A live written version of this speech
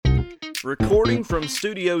Recording from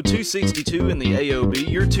Studio 262 in the AOB,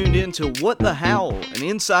 you're tuned in to What the Howl, an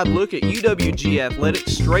inside look at UWG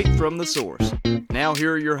athletics straight from the source. Now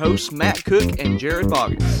here are your hosts, Matt Cook and Jared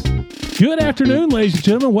Boggins. Good afternoon, ladies and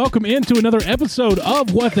gentlemen. Welcome into another episode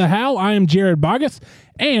of What the Howl. I am Jared Boggins,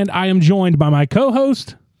 and I am joined by my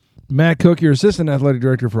co-host, Matt Cook, your assistant athletic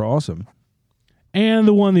director for Awesome. And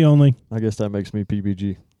the one, the only. I guess that makes me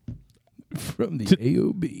PBG. From the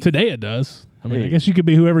AOB. Today it does. I mean, Hey. I guess you could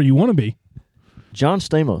be whoever you want to be. John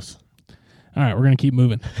Stamos. All right, we're going to keep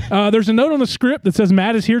moving. There's a note on the script that says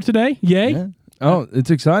Matt is here today. Yay. Yeah. Oh,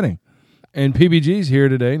 it's exciting. And PBG's here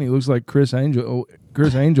today, and he looks like Chris Angel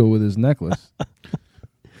with his necklace.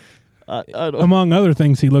 I don't, Among other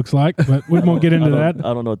things he looks like, but we won't get into that.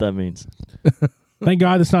 I don't know what that means. Thank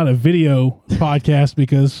God it's not a video podcast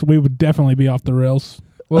because we would definitely be off the rails.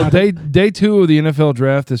 Well, day two of the NFL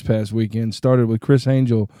draft this past weekend started with Chris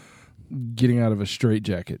Angel getting out of a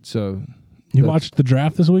straitjacket. So You watched the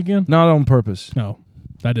draft this weekend? not on purpose. No,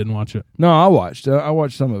 I didn't watch it. No, I watched. I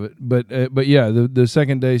watched some of it, but yeah, the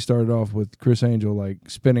second day started off with Chris Angel like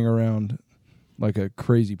spinning around like a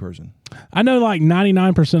crazy person. I know like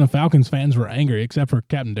 99% of Falcons fans were angry except for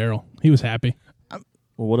Captain Darryl. He was happy.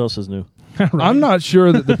 Well, what else is new? Right. I'm not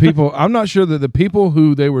sure that the people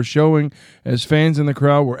who they were showing as fans in the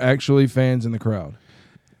crowd were actually fans in the crowd.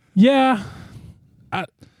 Yeah, I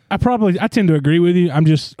tend to agree with you. I'm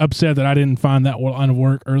just upset that I didn't find that line of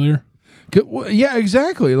work earlier. Yeah,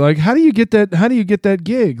 exactly. Like, how do you get that? How do you get that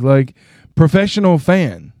gig? Like, professional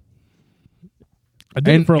fan. I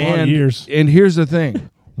did it for a lot of years. And here's the thing: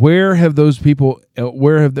 where have those people?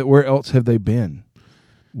 Where else have they been?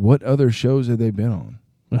 What other shows have they been on?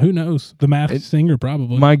 Who knows? The Masked Singer,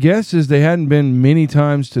 probably. My guess is they hadn't been many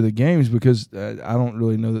times to the games because I don't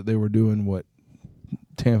really know that they were doing what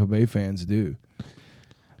Tampa Bay fans do.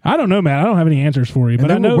 I don't know, Matt. I don't have any answers for you. And But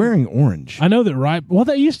they I know were wearing orange. I know that well,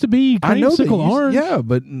 that used to be I know they creamsicle orange. Yeah,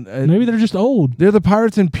 but Maybe they're just old. they're the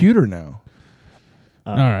Pirates and pewter now.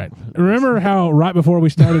 All right. Remember how right before we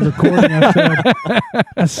started recording,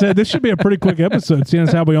 I said this should be a pretty quick episode, seeing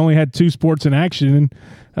as how we only had two sports in action. And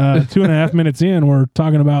 2.5 minutes in, we're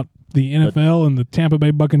talking about the NFL and the Tampa Bay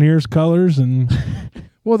Buccaneers colors. And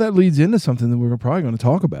Well, that leads into something that we're probably going to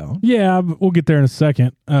talk about. yeah, we'll get there in a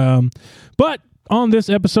second. But on this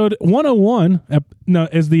episode, 101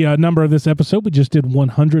 is the number of this episode. We just did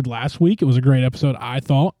 100 last week. It was a great episode, I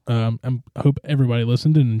thought. I hope everybody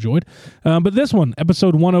listened and enjoyed. But this one,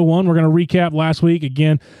 episode 101, we're going to recap last week.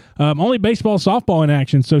 Again, only baseball, softball in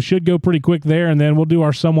action, so should go pretty quick there. And then we'll do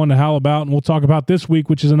our Someone to Howl About, and we'll talk about this week,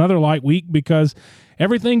 which is another light week because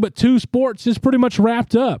everything but two sports is pretty much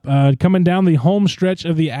wrapped up, coming down the home stretch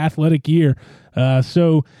of the athletic year.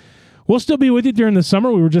 So we'll still be with you during the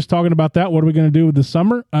summer. We were just talking about that. What are we going to do with the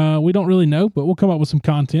summer? We don't really know, but we'll come up with some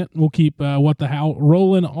content. We'll keep What the Howl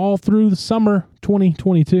rolling all through the summer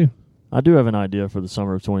 2022. I do have an idea for the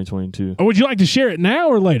summer of 2022. Or would you like to share it now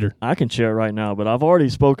or later? I can share it right now, but I've already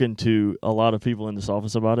spoken to a lot of people in this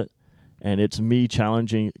office about it, and it's me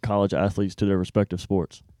challenging college athletes to their respective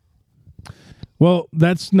sports. Well,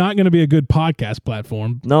 that's not going to be a good podcast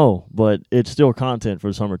platform. No, but it's still content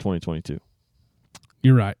for summer 2022.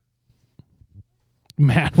 You're right.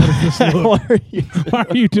 Matt, what does this look? Why are you Why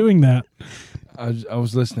are you doing that? I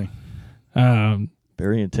was listening.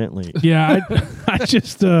 very intently? Yeah, I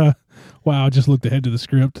just wow, I just looked ahead to the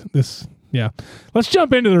script. Let's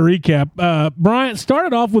jump into the recap. Bryant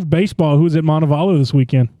started off with baseball. Who was at Montevallo this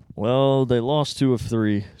weekend? Well, they lost 2 of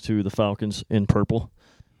 3 to the Falcons in purple.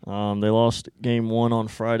 They lost game 1 on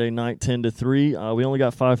Friday night, 10-3. We only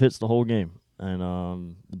got 5 hits the whole game,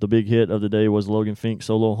 and the big hit of the day was Logan Fink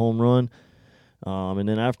solo home run. And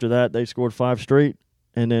then after that, they scored 5 straight,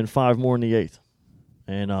 and then 5 more in the 8th.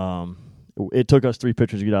 And it took us 3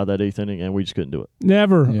 pitchers to get out of that 8th inning, and we just couldn't do it.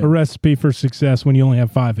 Never a recipe for success when you only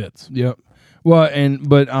have 5 hits. Yep. Well,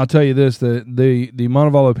 but I'll tell you this: the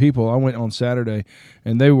Montevallo people. I went on Saturday,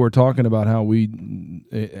 and they were talking about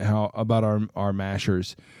about our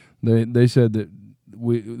mashers. They said that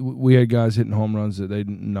we had guys hitting home runs that they'd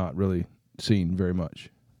not really seen very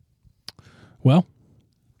much. Well,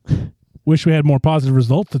 wish we had more positive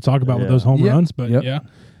results to talk about with those home runs, but yeah.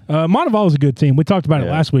 Montevallo's a good team. We talked about it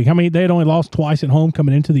last week. How many? They had only lost twice at home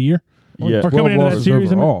coming into the year. Yeah, or coming into that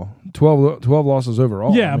series. Overall. 12 losses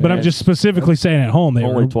overall. Yeah, but I'm just specifically saying at home. They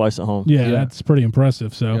only were twice at home. Yeah, that's pretty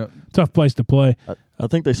impressive. So tough place to play. I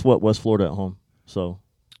think they swept West Florida at home, so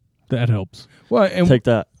that helps. Well, and take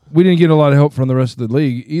that. we didn't get a lot of help from the rest of the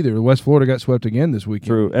league either. West Florida got swept again this weekend.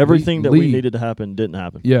 True. Everything that we needed to happen didn't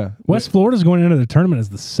happen. Yeah. West Florida's going into the tournament as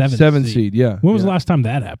the seventh seed. Yeah. When was the last time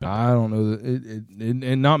that happened? I don't know.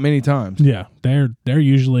 And not many times. Yeah, they're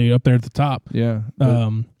usually up there at the top. Yeah.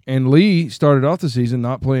 And Lee started off the season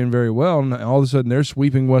not playing very well, and all of a sudden they're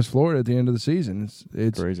sweeping West Florida at the end of the season.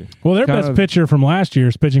 It's crazy. Well, their best pitcher from last year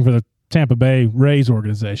is pitching for the Tampa Bay Rays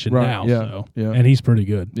organization now. Yeah, and he's pretty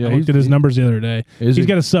good. Yeah, I looked at his numbers the other day. He's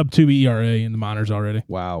got a sub-2 ERA in the minors already.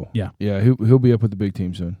 Wow. Yeah. Yeah, he'll be up with the big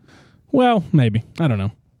team soon. Well, maybe. I don't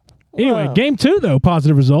know. Anyway, Wow. Game 2, though,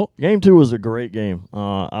 positive result. Game 2 was a great game.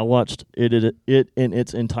 I watched it in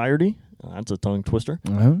its entirety. That's a tongue twister.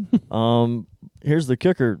 Here's the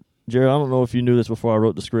kicker. Jared, I don't know if you knew this before I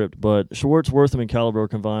wrote the script, but Schwartz, Wortham, and Calibro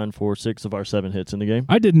combined for 6 of our 7 hits in the game.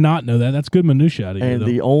 I did not know that. That's good minutia out of you, And though.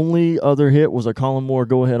 the only other hit was a Colin Moore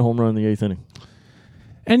go-ahead home run in the 8th inning.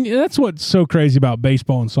 And that's what's so crazy about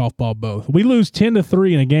baseball and softball both. We lose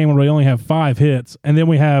 10-3 in a game where we only have 5 hits, and then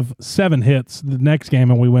we have 7 hits the next game,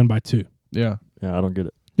 and we win by 2. Yeah. Yeah, I don't get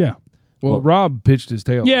it. Yeah. Well, Rob pitched his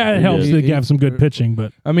tail. Yeah, it helps to have some good pitching,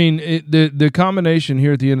 but I mean, the combination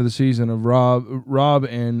here at the end of the season of Rob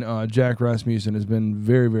and Jack Rasmussen has been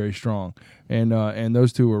very, very strong, and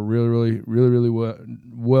those two were really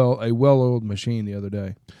a well-oiled machine the other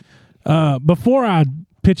day. before I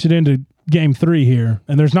pitch it into Game 3 here,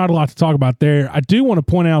 and there's not a lot to talk about there, I do want to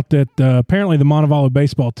point out that apparently the Montevallo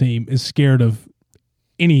baseball team is scared of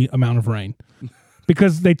any amount of rain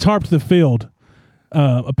because they tarped the field.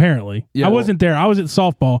 Apparently, I wasn't there. I was at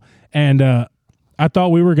softball, and I thought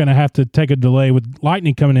we were going to have to take a delay with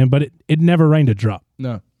lightning coming in, but it never rained a drop.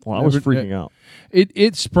 No. Well, I was freaking out.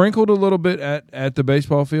 It sprinkled a little bit at the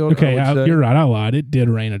baseball field. Okay, you're right. I lied. It did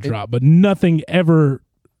rain a drop, but nothing ever.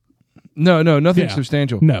 No, nothing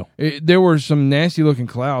substantial. No. There were some nasty looking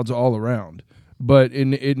clouds all around, but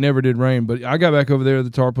it never did rain. But I got back over there. The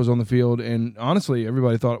tarp was on the field, and honestly,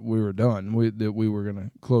 everybody thought we were done. That we were going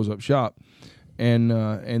to close up shop. And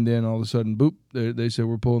then all of a sudden, boop! They said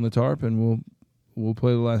we're pulling the tarp, and we'll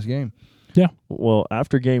play the last game. Yeah. Well,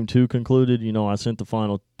 after Game 2 concluded, I sent the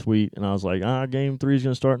final tweet, and I was like, Game 3 is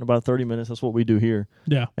going to start in about 30 minutes. That's what we do here.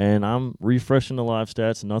 Yeah. And I'm refreshing the live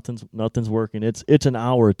stats. Nothing's working. It's an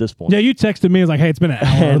hour at this point. Yeah, you texted me. It's like, hey, it's been an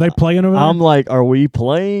hour. Are they playing over there? I'm like, are we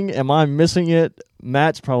playing? Am I missing it?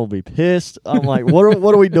 Matt's probably pissed. I'm like, what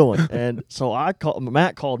are we doing? And so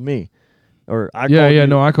Matt called me. Or I called you.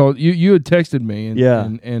 No, I called you. You had texted me,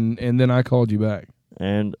 and then I called you back.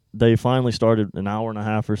 And they finally started an hour and a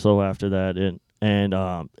half or so after that,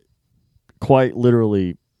 and quite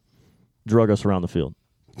literally drug us around the field.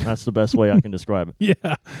 That's the best way I can describe it.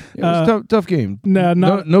 Yeah, it was a tough game.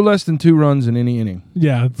 No less than 2 runs in any inning.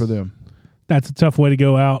 Yeah, for them. That's a tough way to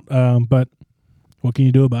go out. But what can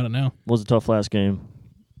you do about it now? It was a tough last game.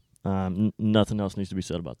 Nothing else needs to be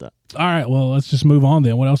said about that. All right, well, let's just move on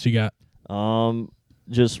then. What else you got?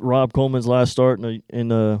 Just Rob Coleman's last start in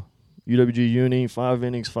the UWG Uni, 5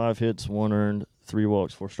 innings, 5 hits, 1 earned, 3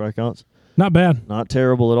 walks, 4 strikeouts. Not bad. Not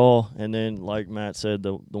terrible at all. And then, like Matt said,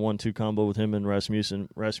 the 1-2 combo with him and Rasmussen,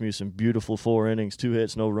 beautiful 4 innings, 2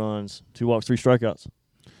 hits, no runs, 2 walks, 3 strikeouts.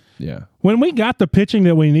 Yeah. When we got the pitching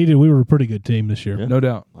that we needed, we were a pretty good team this year. Yeah. No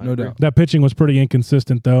doubt. That pitching was pretty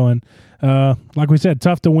inconsistent, though. And like we said,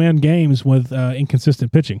 tough to win games with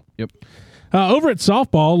inconsistent pitching. Yep. Over at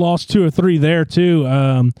softball, lost 2 or 3 there,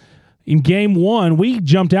 too. In Game 1, we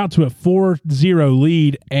jumped out to a 4-0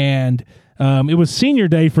 lead, and it was senior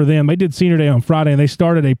day for them. They did senior day on Friday, and they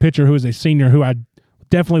started a pitcher who was a senior who I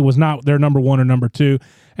definitely was not their number 1 or number 2.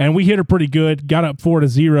 And we hit her pretty good, got up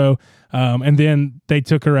 4-0, and then they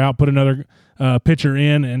took her out, put another pitcher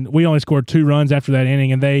in, and we only scored 2 runs after that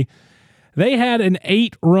inning, and they had an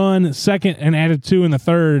 8-run second and added 2 in the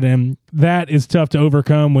third, and that is tough to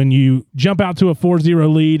overcome when you jump out to a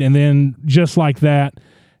 4-0 lead, and then just like that,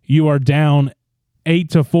 you are down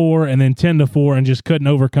 8-4 and then 10-4 and just couldn't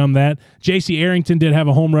overcome that. J.C. Arrington did have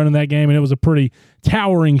a home run in that game, and it was a pretty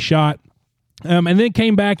towering shot. And then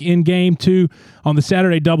came back in Game 2 on the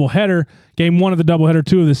Saturday doubleheader. Game 1 of the doubleheader,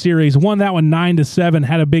 2 of the series. Won that one 9-7,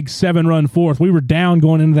 had a big 7-run fourth. We were down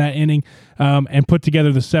going into that inning and put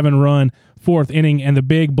together the 7-run fourth inning, and the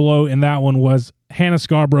big blow in that one was Hannah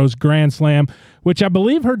Scarborough's grand slam, which I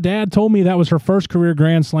believe her dad told me that was her first career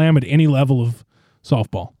grand slam at any level of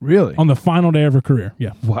softball. Really? On the final day of her career,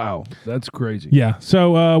 yeah. Wow, that's crazy. Yeah,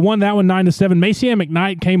 so won that one 9-7. Macy Ann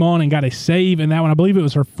McKnight came on and got a save in that one. I believe it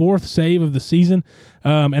was her 4th save of the season,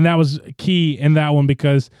 and that was key in that one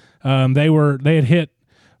because they had hit.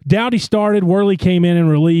 Dowdy started, Worley came in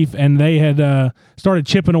relief, and they had started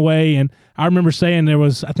chipping away. And I remember saying there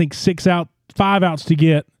was, I think, 5 outs to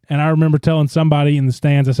get, And I remember telling somebody in the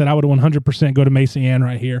stands, I said, I would 100% go to Macy Ann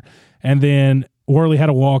right here. And then Worley had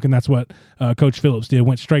a walk, and that's what Coach Phillips did.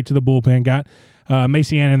 Went straight to the bullpen, got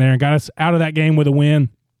Macy Ann in there, and got us out of that game with a win.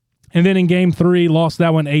 And then in Game 3, lost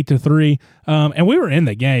that one 8-3. And we were in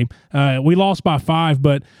the game. We lost by 5,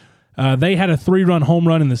 but they had a 3-run home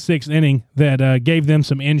run in the 6th inning that gave them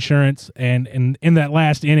some insurance. And in that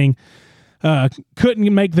last inning,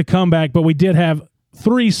 couldn't make the comeback, but we did have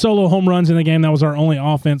 3 solo home runs in the game. That was our only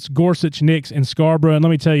offense: Gorsuch, Nix, and Scarborough. And let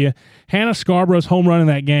me tell you, Hannah Scarborough's home run in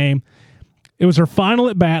that game, it was her final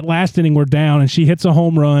at bat. Last inning, we're down, and she hits a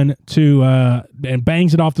home run and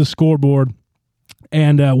bangs it off the scoreboard.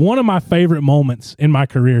 And one of my favorite moments in my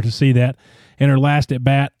career to see that in her last at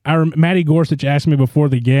bat. Maddie Gorsuch asked me before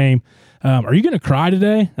the game, "Are you going to cry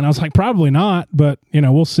today?" And I was like, "Probably not, but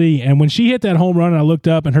we'll see." And when she hit that home run, and I looked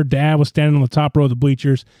up, and her dad was standing on the top row of the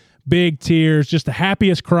bleachers, big tears, just the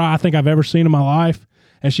happiest cry I think I've ever seen in my life.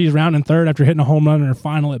 And she's rounding third after hitting a home run in her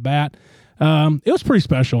final at bat. It was pretty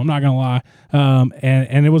special, I'm not going to lie.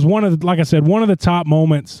 And it was one of the top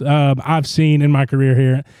moments I've seen in my career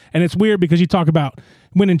here. And it's weird because you talk about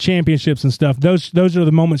winning championships and stuff. Those are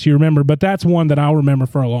the moments you remember, but that's one that I'll remember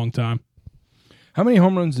for a long time. How many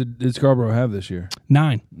home runs did Scarborough have this year?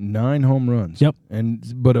 9. 9 home runs. Yep. And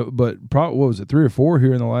but what was it? 3 or 4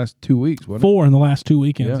 here in the last 2 weeks? Wasn't 4 in the last 2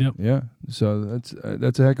 weekends. Yeah, Yep. yeah. So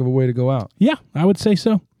that's a heck of a way to go out. Yeah, I would say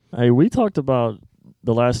so. Hey, we talked about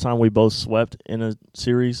the last time we both swept in a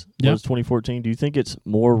series was 2014. Do you think it's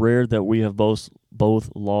more rare that we have both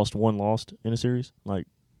lost in a series? Like,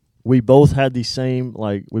 we both had the same,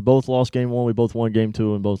 like, we both lost game 1, we both won game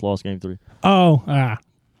 2, and both lost game 3. Oh,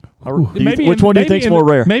 which one do you think's more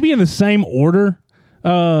rare? Maybe in the same order,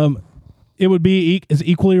 it would be as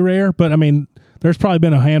equally rare. But I mean, there's probably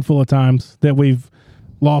been a handful of times that we've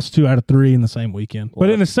lost 2 out of 3 in the same weekend. Well,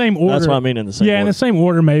 but in the same order, that's what I mean. In the same, order. In the same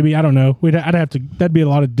order, maybe. I don't know. I'd have to. That'd be a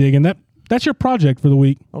lot of digging. That's your project for the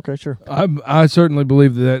week. Okay, sure. I certainly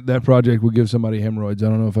believe that project would give somebody hemorrhoids. I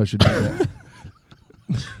don't know if I should do that.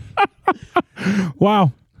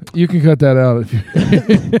 Wow. You can cut that out if you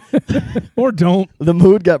or don't. The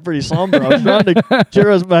mood got pretty somber. I was trying to cheer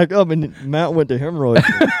us back up, and Matt went to hemorrhoids.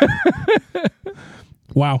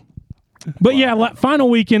 Wow. But yeah, final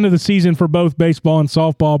weekend of the season for both baseball and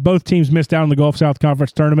softball. Both teams missed out on the Gulf South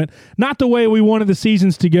Conference tournament. Not the way we wanted the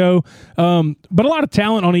seasons to go, but a lot of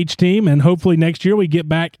talent on each team, and hopefully next year we get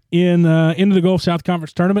back into the Gulf South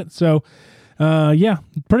Conference tournament. So,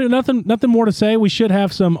 pretty nothing more to say. We should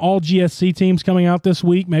have some all GSC teams coming out this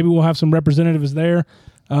week. Maybe we'll have some representatives there,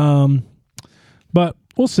 but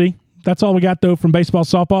we'll see. That's all we got, though, from baseball,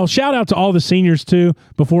 softball. Shout out to all the seniors, too,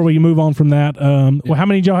 before we move on from that. Well, how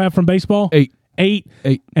many did y'all have from baseball? 8. 8.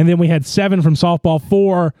 And then we had 7 from softball,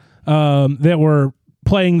 4 that were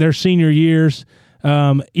playing their senior years,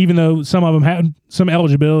 even though some of them had some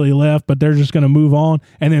eligibility left, but they're just going to move on.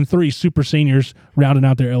 And then 3 super seniors rounding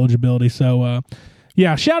out their eligibility. So,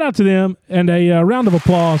 shout out to them, and a round of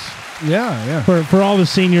applause for all the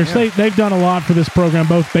seniors. Yeah. They've done a lot for this program,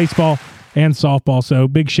 both baseball and softball. So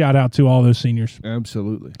big shout out to all those seniors.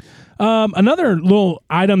 Absolutely. Another little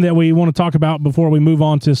item that we want to talk about before we move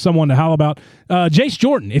on to someone to howl about, Jace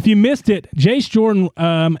Jordan. If you missed it, Jace Jordan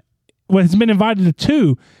has been invited to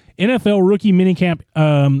 2 NFL rookie mini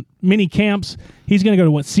camps. He's going to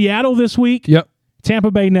go to Seattle this week. Yep.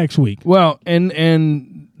 Tampa Bay next week. Well,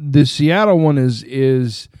 and the Seattle one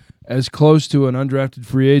is as close to an undrafted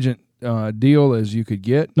free agent deal as you could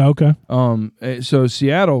get. Okay. So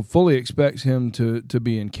Seattle fully expects him to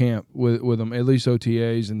be in camp with them, at least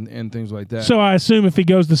OTAs and things like that. So I assume if he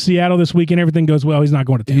goes to Seattle this week and everything goes well, he's not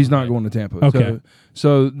going to Tampa. He's not going to Tampa. Okay.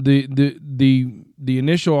 So the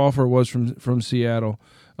initial offer was from Seattle.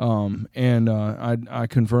 I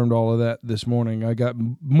confirmed all of that this morning. I got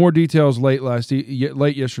more details late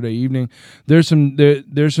yesterday evening. There's some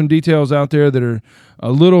details out there that are a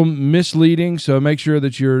little misleading, so make sure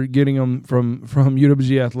that you're getting them from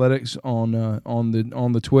UWG Athletics on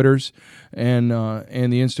the Twitters and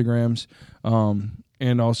the Instagrams,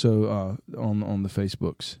 and also on the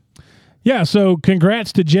Facebooks. Yeah, so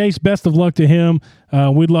congrats to Jace. Best of luck to him.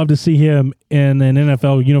 We'd love to see him in an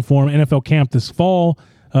NFL uniform, NFL camp this fall.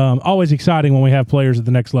 Always exciting when we have players at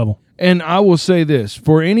the next level. And I will say this,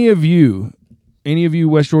 for any of you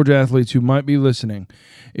West Georgia athletes who might be listening,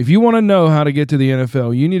 if you want to know how to get to the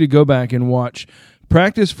NFL, you need to go back and watch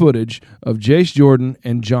practice footage of Jace Jordan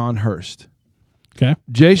and John Hurst. Okay.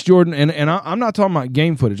 Jace Jordan, and I'm not talking about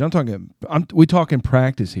game footage. We're talking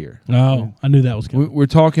practice here. Oh, I knew that was coming. We're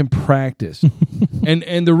talking practice.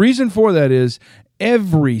 and the reason for that is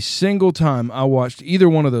every single time I watched either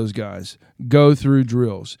one of those guys go through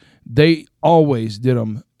drills, they always did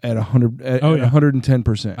them at 100 at, Oh, at yeah.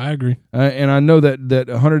 110%. I agree. And I know that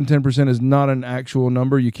 110% is not an actual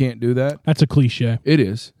number. You can't do that. That's a cliche. It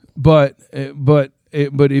is. But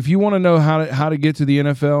if you want to know how to get to the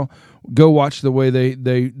NFL, go watch the way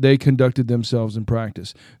they conducted themselves in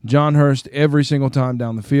practice. John Hurst, every single time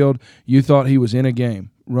down the field, you thought he was in a game,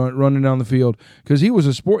 running down the field, because he was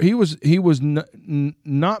a sport. He was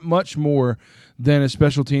not much more than a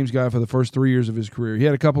special teams guy for the first 3 years of his career. He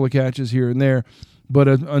had a couple of catches here and there, but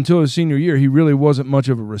until his senior year, he really wasn't much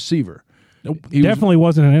of a receiver. Nope. Definitely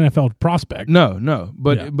wasn't an NFL prospect. No,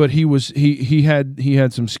 but he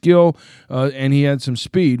had some skill and he had some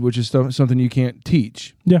speed, which is something you can't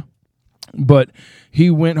teach. Yeah. But he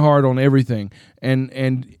went hard on everything,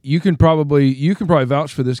 and you can probably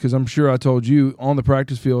vouch for this, because I'm sure I told you on the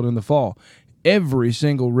practice field in the fall, every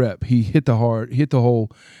single rep he hit the hole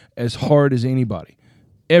as hard as anybody,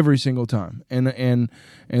 every single time, and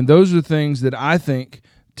those are things that I think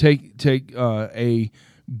take a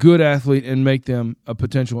good athlete and make them a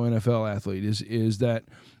potential NFL athlete, is that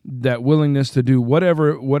willingness to do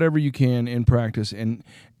whatever you can in practice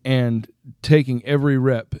and taking every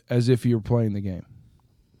rep as if you're playing the game.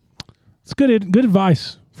 It's good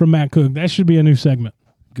advice from Matt Cook. That should be a new segment.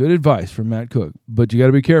 Good advice from Matt Cook, but you got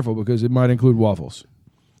to be careful because it might include waffles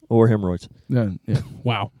Or hemorrhoids. Yeah.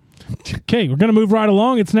 Wow. Okay, we're going to move right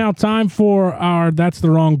along. It's now time for our That's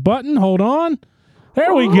the Wrong Button. Hold on.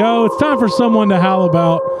 There we go. It's time for someone to howl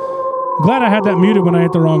about. I'm glad I had that muted when I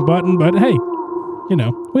hit the wrong button, but hey,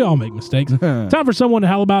 we all make mistakes. Time for someone to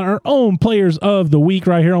howl about our own players of the week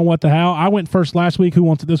right here on What the How. I went first last week. Who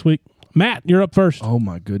wants it this week? Matt, you're up first. Oh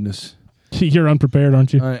my goodness. You're unprepared,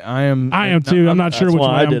 aren't you? I am. I am too. I'm not sure that's which way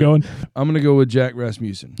why I I'm did going. I'm going to go with Jack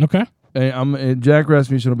Rasmussen. Okay. Jack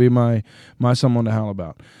Rasmussen will be my someone to howl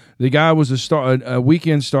about. The guy was a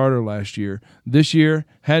weekend starter last year. This year,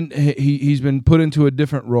 he's been put into a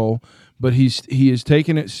different role, but he has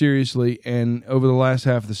taken it seriously. And over the last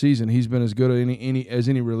half of the season, he's been as good as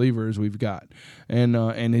any reliever as we've got,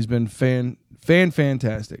 and he's been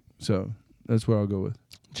fantastic. So that's what I'll go with.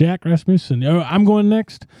 Jack Rasmussen. I'm going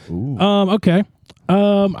next. Ooh. Okay.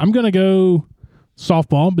 I'm going to go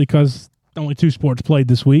softball because only two sports played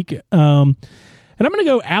this week. And I'm going to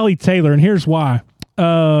go Allie Taylor, and here's why.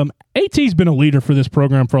 AT's been a leader for this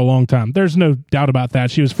program for a long time. There's no doubt about that.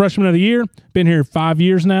 She was freshman of the year, been here 5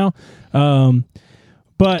 years now.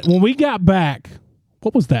 But when we got back,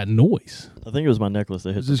 what was that noise? I think it was my necklace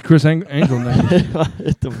that hit This is Chris Angel name.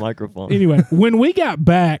 hit the microphone. Anyway, when we got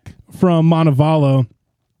back from Montevallo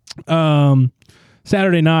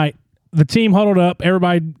Saturday night, the team huddled up.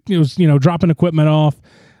 Everybody was, dropping equipment off.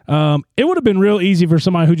 It would have been real easy for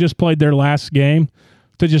somebody who just played their last game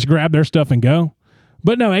to just grab their stuff and go.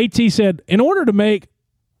 But no, AT said, in order to make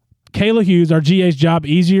Kayla Hughes, our GA's job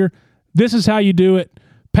easier, this is how you do it.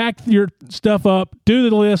 Pack your stuff up, do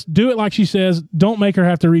the list, do it like she says. Don't make her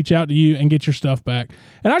have to reach out to you and get your stuff back.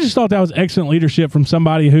 And I just thought that was excellent leadership from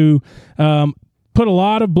somebody who put a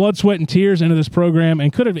lot of blood, sweat, and tears into this program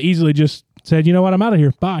and could have easily just said, you know what, I'm out of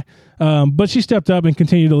here. Bye. But she stepped up and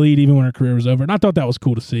continued to lead even when her career was over. And I thought that was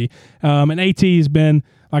cool to see. And AT has been,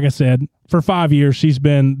 like I said, for 5 years, she's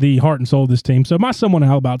been the heart and soul of this team. So my someone to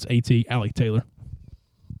howl about's AT, Allie Taylor.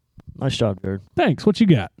 Nice job, Jared. Thanks. What you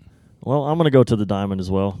got? Well, I'm going to go to the diamond as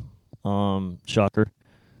well. Shocker.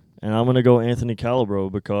 And I'm going to go Anthony Calabro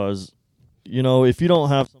because, if you don't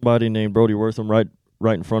have somebody named Brody Wortham right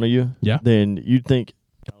in front of you, Yeah. then you'd think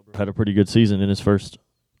Calabro had a pretty good season in his first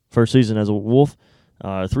season as a Wolf.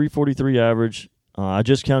 343 average. I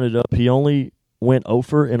just counted up. He only went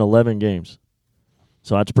 0 in 11 games.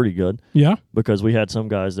 So that's pretty good. Yeah. Because we had some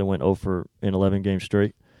guys that went 0 in 11 games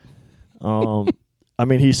straight.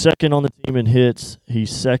 He's second on the team in hits. He's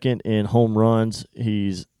second in home runs.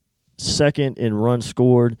 He's second in runs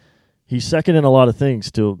scored. He's second in a lot of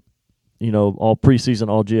things to, all preseason,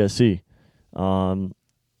 all GSC.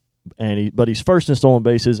 But he's first in stolen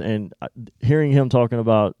bases. And hearing him talking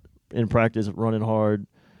about in practice running hard,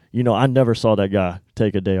 I never saw that guy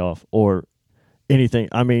take a day off or anything.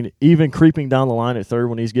 Even creeping down the line at third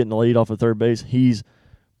when he's getting the lead off of third base, he's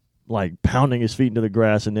like pounding his feet into the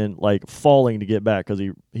grass and then like falling to get back because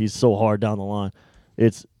he's so hard down the line.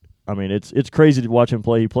 It's crazy to watch him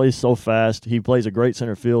play. He plays so fast. He plays a great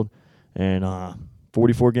center field, and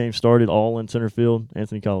 44 games started all in center field.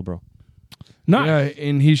 Anthony Calabro. Nice. Yeah,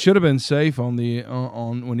 and he should have been safe on the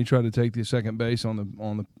on when he tried to take the second base on the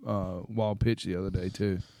wild pitch the other day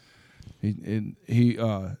too.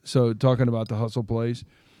 So talking about the hustle plays,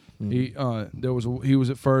 he was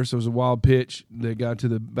at first. There was a wild pitch that got to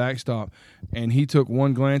the backstop, and he took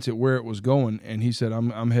one glance at where it was going, and he said,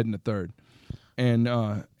 "I'm heading to third."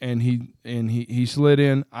 and he slid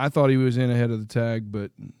in. I thought he was in ahead of the tag,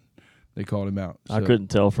 but they called him out. So. I couldn't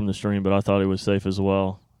tell from the stream, but I thought he was safe as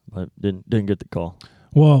well. But didn't get the call.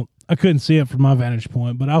 Well, I couldn't see it from my vantage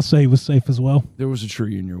point, but I'll say he was safe as well. There was a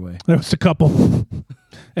tree in your way. There was a couple,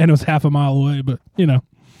 and it was half a mile away, but,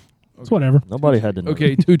 it's whatever. Nobody had to know.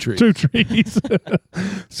 Okay, 2 trees. 2 trees.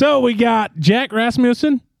 So we got Jack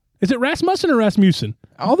Rasmussen. Is it Rasmussen or Rasmussen?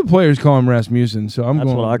 All the players call him Rasmussen, so I'm That's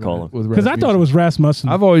going what I with call him. with Because I thought it Rasmussen. was Rasmussen.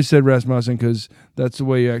 I've always said Rasmussen because that's the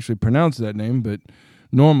way you actually pronounce that name, but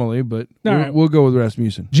normally, All right. we'll go with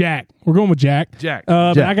Rasmussen. Jack. We're going with Jack. Jack.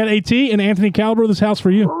 But Jack. I got AT and Anthony Caliber. This house for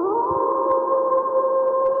you.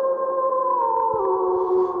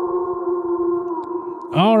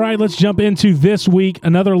 All right, let's jump into this week.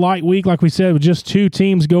 Another light week, like we said, with just 2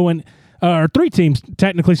 teams going, or 3 teams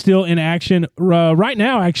technically still in action. Right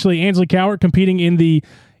now, actually, Ansley Cowart competing in the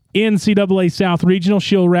NCAA South Regional.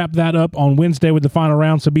 She'll wrap that up on Wednesday with the final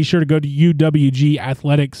round, so be sure to go to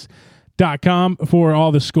uwgathletics.com for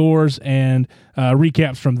all the scores and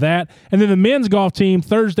recaps from that. And then the men's golf team,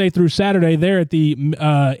 Thursday through Saturday, they're at the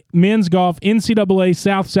men's golf NCAA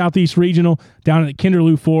Southeast Regional down at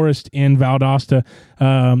Kinderloo Forest in Valdosta.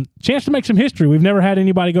 Chance to make some history. We've never had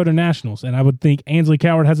anybody go to nationals, and I would think Ansley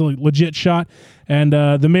Cowart has a legit shot. And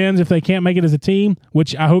the men's, if they can't make it as a team,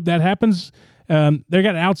 which I hope that happens, they got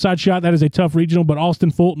an outside shot. That is a tough regional, but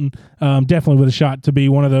Austin Fulton definitely with a shot to be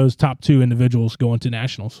one of those top 2 individuals going to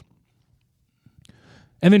nationals.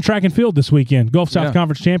 And then track and field this weekend, Gulf South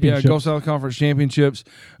Conference Championship. Yeah, Gulf South Conference Championships.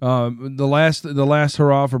 The last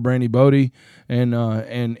hurrah for Brandy Bodie, and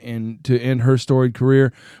to end her storied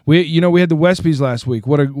career. We had the Wespies last week.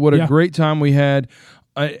 What a great time we had.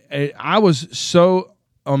 I was so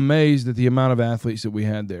amazed at the amount of athletes that we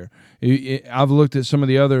had there. I've looked at some of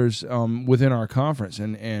the others within our conference,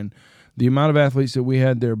 and the amount of athletes that we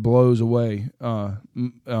had there blows away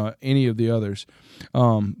any of the others.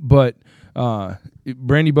 But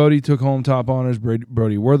Brandy Bodie took home top honors.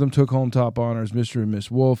 Brody Wortham took home top honors. Mr. and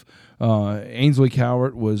Miss Wolf. Ansley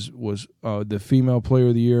Cowart was the female player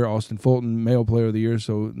of the year. Austin Fulton, male player of the year.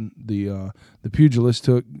 So the pugilist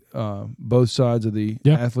took both sides of the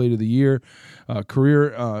athlete of the year.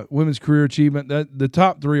 Women's career achievement. The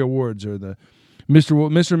top 3 awards are the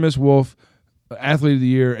Mr. and Miss Wolf, athlete of the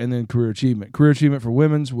year, and then career achievement. Career achievement for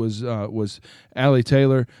women's was Allie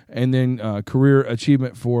Taylor, and then career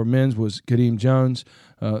achievement for men's was Kadeem Jones,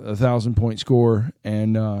 1,000-point scorer,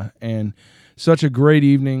 and such a great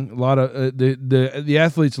evening. A lot of the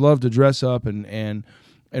athletes love to dress up and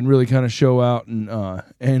really kind of show out,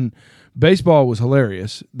 and baseball was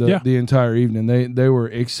hilarious the entire evening. They were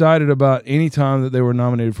excited about any time that they were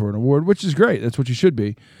nominated for an award, which is great. That's what you should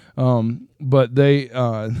be. But they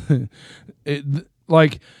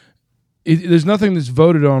there's nothing that's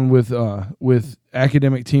voted on with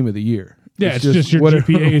academic team of the year. Yeah, it's just your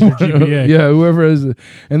GPA is your GPA. Yeah, whoever is,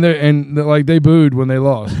 they booed when they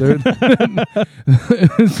lost.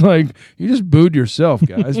 It's like you just booed yourself,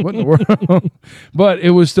 guys. What in the world? But it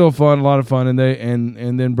was still fun, a lot of fun, and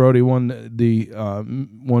then Brody won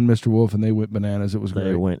Mr. Wolf, and they went bananas. It was great.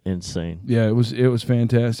 They went insane. Yeah, it was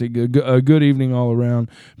fantastic. A good evening all around.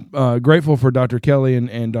 Grateful for Dr. Kelly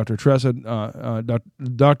and Dr. Tressa,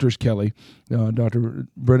 Doctors Kelly, Dr.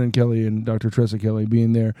 Brennan Kelly and Dr. Tressa Kelly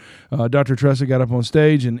being there. Dr. Tressa got up on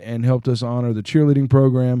stage and helped us honor the cheerleading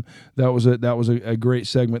program. That was a great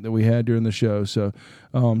segment that we had during the show. So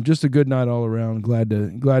just a good night all around. Glad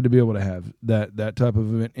to be able to have that type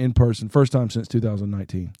of event in person. First time since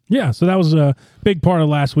 2019. Yeah, so that was a big part of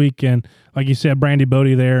last week. And like you said, Brandy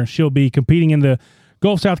Bodie there. She'll be competing in the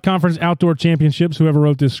Gulf South Conference Outdoor Championships. Whoever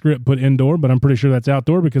wrote this script put indoor, but I'm pretty sure that's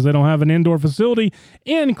outdoor because they don't have an indoor facility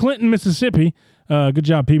in Clinton, Mississippi. Good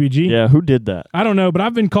job, PBG. Yeah, who did that? I don't know, but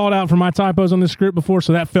I've been called out for my typos on this script before,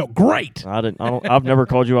 so that felt great. I've never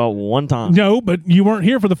called you out one time. No, but you weren't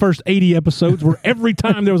here for the first 80 episodes where every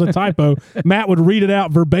time there was a typo, Matt would read it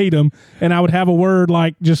out verbatim, and I would have a word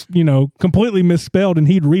like just, completely misspelled, and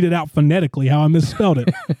he'd read it out phonetically how I misspelled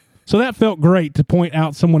it. So that felt great to point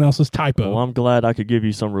out someone else's typo. Well, I'm glad I could give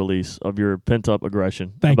you some release of your pent-up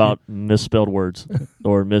aggression Thank about misspelled words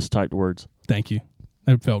or mistyped words. Thank you.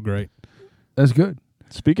 That felt great. That's good.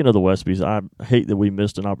 Speaking of the Wespies, I hate that we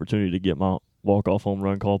missed an opportunity to get my walk-off home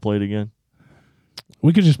run call played again.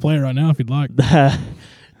 We could just play it right now if you'd like.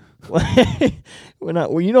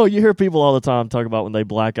 You hear people all the time talk about when they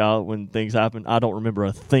black out, when things happen. I don't remember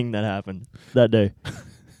a thing that happened that day.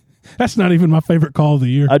 That's not even my favorite call of the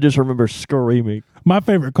year. I just remember screaming. My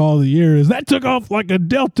favorite call of the year is that took off like a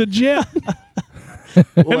Delta jet. And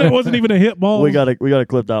it wasn't even a hit ball. We gotta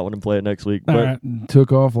clip that one and play it next week. All But right.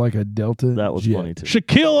 Took off like a Delta. that was jet. funny too.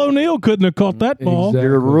 Shaquille O'Neal couldn't have caught that ball. Exactly.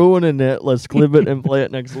 You're ruining it. Let's clip it and play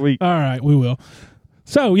it next week. All right, we will.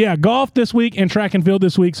 So, yeah, golf this week and track and field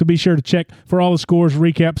this week. So be sure to check for all the scores,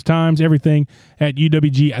 recaps, times, everything at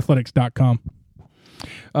uwgathletics.com.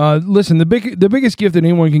 Listen, the biggest gift that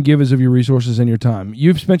anyone can give is of your resources and your time.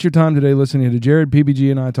 You've spent your time today listening to Jared, PBG,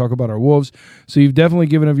 and I talk about our Wolves, so you've definitely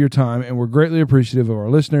given of your time, and we're greatly appreciative of our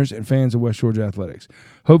listeners and fans of West Georgia Athletics.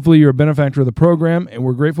 Hopefully you're a benefactor of the program, and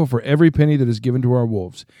we're grateful for every penny that is given to our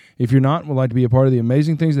Wolves. If you're not and would like to be a part of the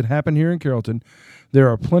amazing things that happen here in Carrollton, there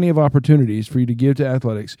are plenty of opportunities for you to give to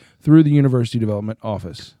athletics through the University Development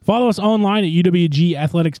Office. Follow us online at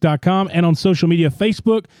uwgathletics.com and on social media,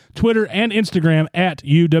 Facebook, Twitter, and Instagram at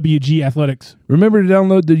uwgathletics. Remember to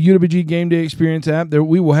download the UWG Game Day Experience app.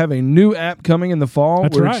 We will have a new app coming in the fall.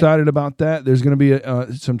 That's We're right. excited about that. There's going to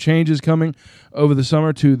be some changes coming over the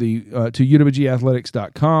summer to the to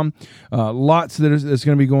uwgathletics.com. Lots that's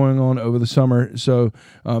going to be going on over the summer. So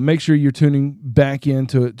make sure you're tuning back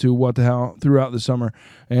into What the How throughout the summer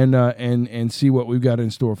and see what we've got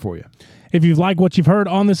in store for you. If you've liked what you've heard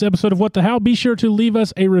on this episode of What the How, be sure to leave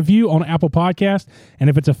us a review on Apple Podcast. And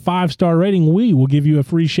if it's a 5-star rating, we will give you a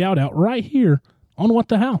free shout out right here on What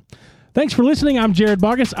the How. Thanks for listening. I'm Jared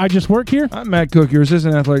Bogus. I just work here. I'm Matt Cook, your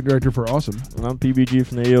Assistant Athletic Director for Awesome. And I'm PBG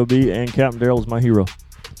from the AOB, and Captain Daryl is my hero.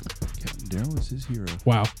 Captain Daryl is his hero.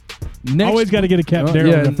 Wow. Next, Always got to get a Captain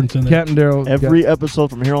Daryl reference in there. Captain Daryl. Every episode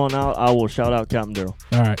from here on out, I will shout out Captain Daryl.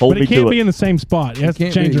 All right. Hold but me it can't to be it. in the same spot. It has to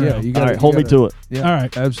Can't change be, around. you All gotta- right, hold me to it. Yeah, All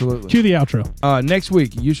right. absolutely. Cue the outro. Next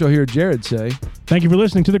week, you shall hear Jared say, Thank you for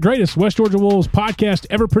listening to the greatest West Georgia Wolves podcast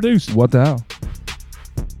ever produced. "What the hell."